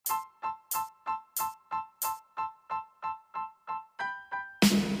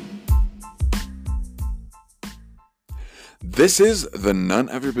This is the None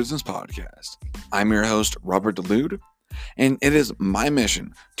of Your Business podcast. I'm your host, Robert DeLude, and it is my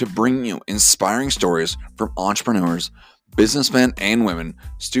mission to bring you inspiring stories from entrepreneurs, businessmen and women,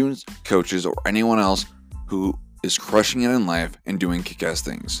 students, coaches, or anyone else who is crushing it in life and doing kick-ass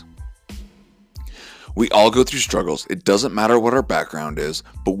things. We all go through struggles. It doesn't matter what our background is,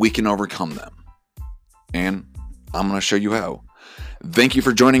 but we can overcome them. And I'm going to show you how. Thank you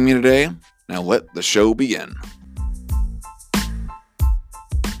for joining me today. Now let the show begin.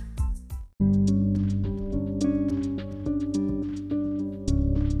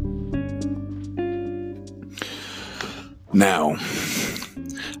 Now,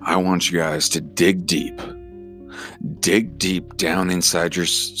 I want you guys to dig deep down inside your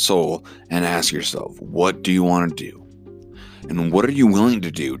soul and ask yourself, what do you want to do? And what are you willing to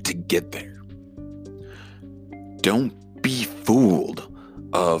do to get there? Don't be fooled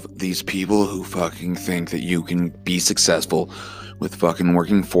of these people who fucking think that you can be successful with fucking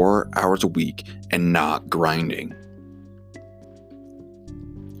working 4 hours a week and not grinding.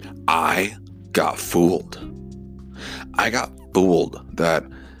 I got fooled that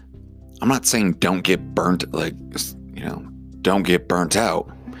I'm not saying don't get burnt, don't get burnt out,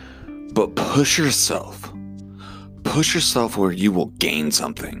 but push yourself where you will gain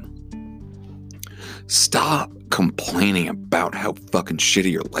something. Stop complaining about how fucking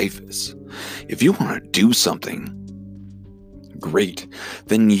shitty your life is. If you want to do something great,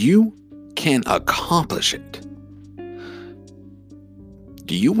 then you can accomplish it.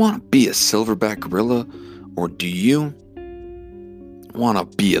 Do you want to be a silverback gorilla, or do you want to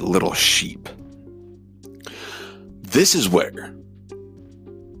be a little sheep? This is where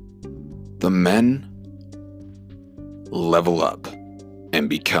the men level up and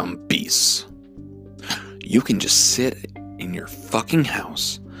become beasts. You can just sit in your fucking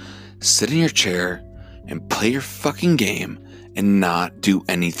house, sit in your chair, and play your fucking game and not do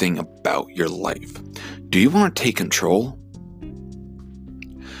anything about your life. Do you want to take control?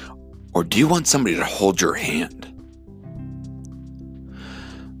 Or do you want somebody to hold your hand?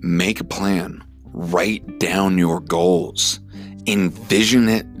 Make a plan. Write down your goals. Envision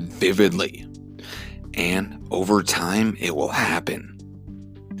it vividly. And over time, it will happen.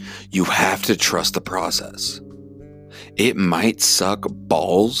 You have to trust the process. It might suck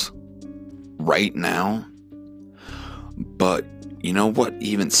balls right now, but you know what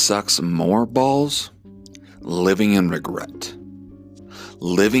even sucks more balls? Living in regret.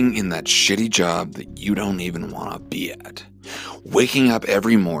 Living in that shitty job that you don't even want to be at. Waking up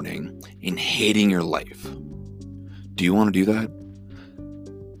every morning and hating your life. Do you want to do that?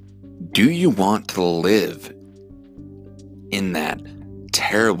 Do you want to live in that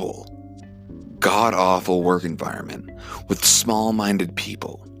terrible, god-awful work environment with small-minded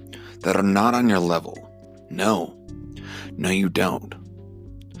people that are not on your level? No, you don't.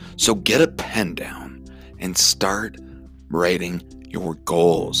 So get a pen down and start writing your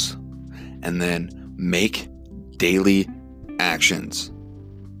goals, and then make daily actions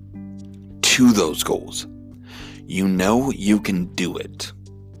to those goals. You know you can do it.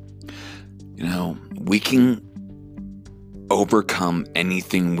 We can overcome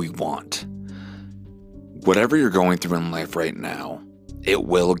anything we want. Whatever you're going through in life right now, it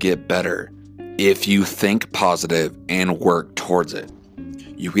will get better if you think positive and work towards it.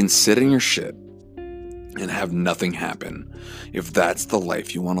 You can sit in your shit and have nothing happen if that's the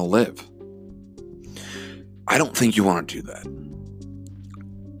life you want to live. I don't think you want to do that.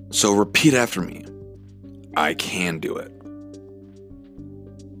 So repeat after me. I can do it.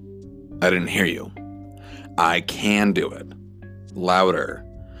 I didn't hear you. I can do it. Louder.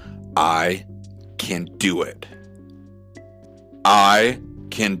 I can do it. I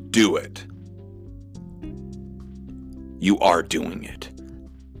can do it. You are doing it.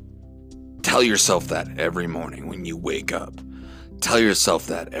 Tell yourself that every morning when you wake up. Tell yourself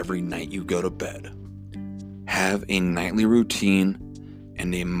that every night you go to bed. Have a nightly routine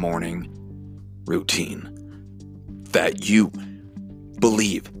and a morning routine that you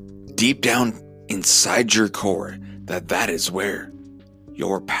believe deep down inside your core that is where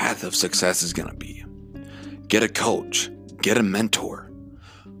your path of success is going to be. Get a coach, get a mentor,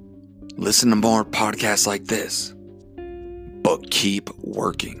 listen to more podcasts like this, but keep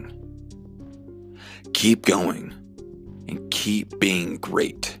working. Keep going and keep being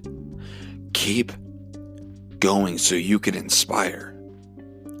great. Keep going so you can inspire.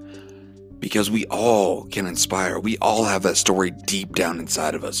 Because we all can inspire. We all have that story deep down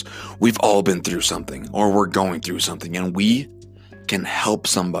inside of us. We've all been through something, or we're going through something, and we can help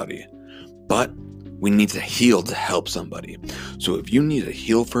somebody. But We need to heal to help somebody. So if you need to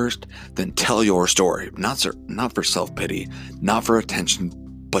heal first, then tell your story. Not for self-pity, not for attention,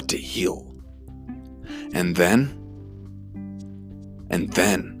 but to heal. And then,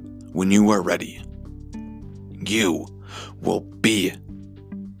 when you are ready, you will be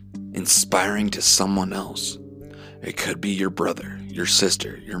inspiring to someone else. It could be your brother, your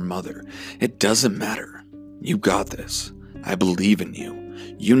sister, your mother. It doesn't matter. You got this. I believe in you.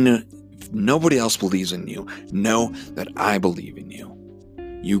 You know, if nobody else believes in you, know that I believe in you.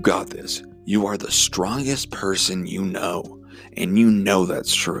 You got this. You are the strongest person you know, and you know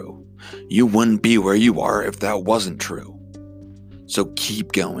that's true. You wouldn't be where you are if that wasn't true. So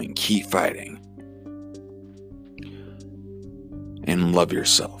keep going, keep fighting, and love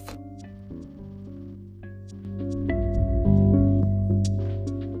yourself.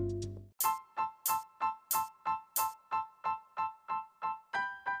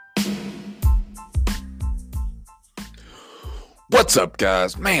 What's up,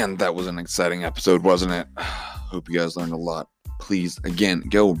 guys? Man, that was an exciting episode, wasn't it? Hope you guys learned a lot. Please, again,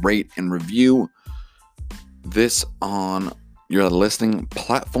 go rate and review this on your listening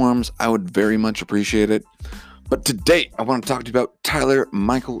platforms. I would very much appreciate it. But today, I want to talk to you about Tyler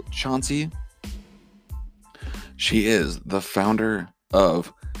Michael Chauncey. She is the founder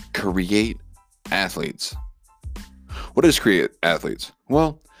of Create Athletes. What is Create Athletes?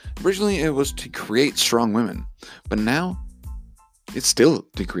 Well, originally it was to create strong women, but now it's still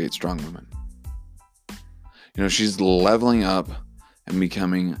to create strong women. You know, she's leveling up and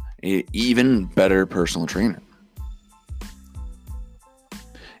becoming an even better personal trainer.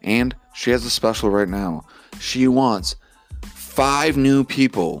 And she has a special right now. She wants 5 new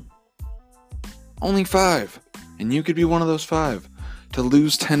people. Only 5. And you could be one of those 5 to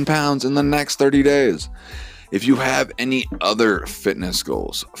lose 10 pounds in the next 30 days. If you have any other fitness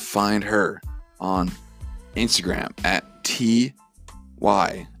goals, find her on Instagram at TYLUR_MIKAL_CHANCY.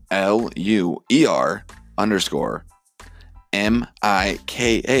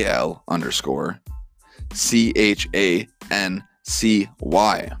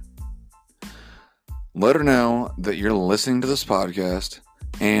 Let her know that you're listening to this podcast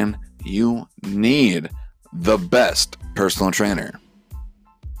and you need the best personal trainer.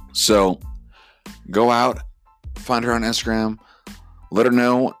 So go out, find her on Instagram, let her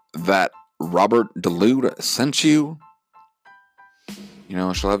know that Robert Delude sent you. You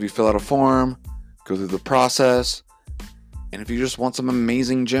know, she'll have you fill out a form, go through the process. And if you just want some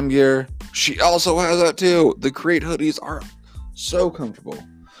amazing gym gear, she also has that too. The Create hoodies are so comfortable.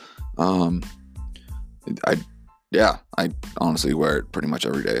 I honestly wear it pretty much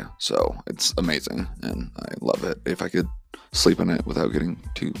every day. So it's amazing and I love it. If I could sleep in it without getting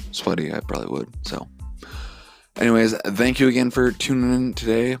too sweaty, I probably would. So anyways, thank you again for tuning in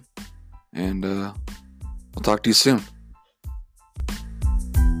today. And I'll talk to you soon.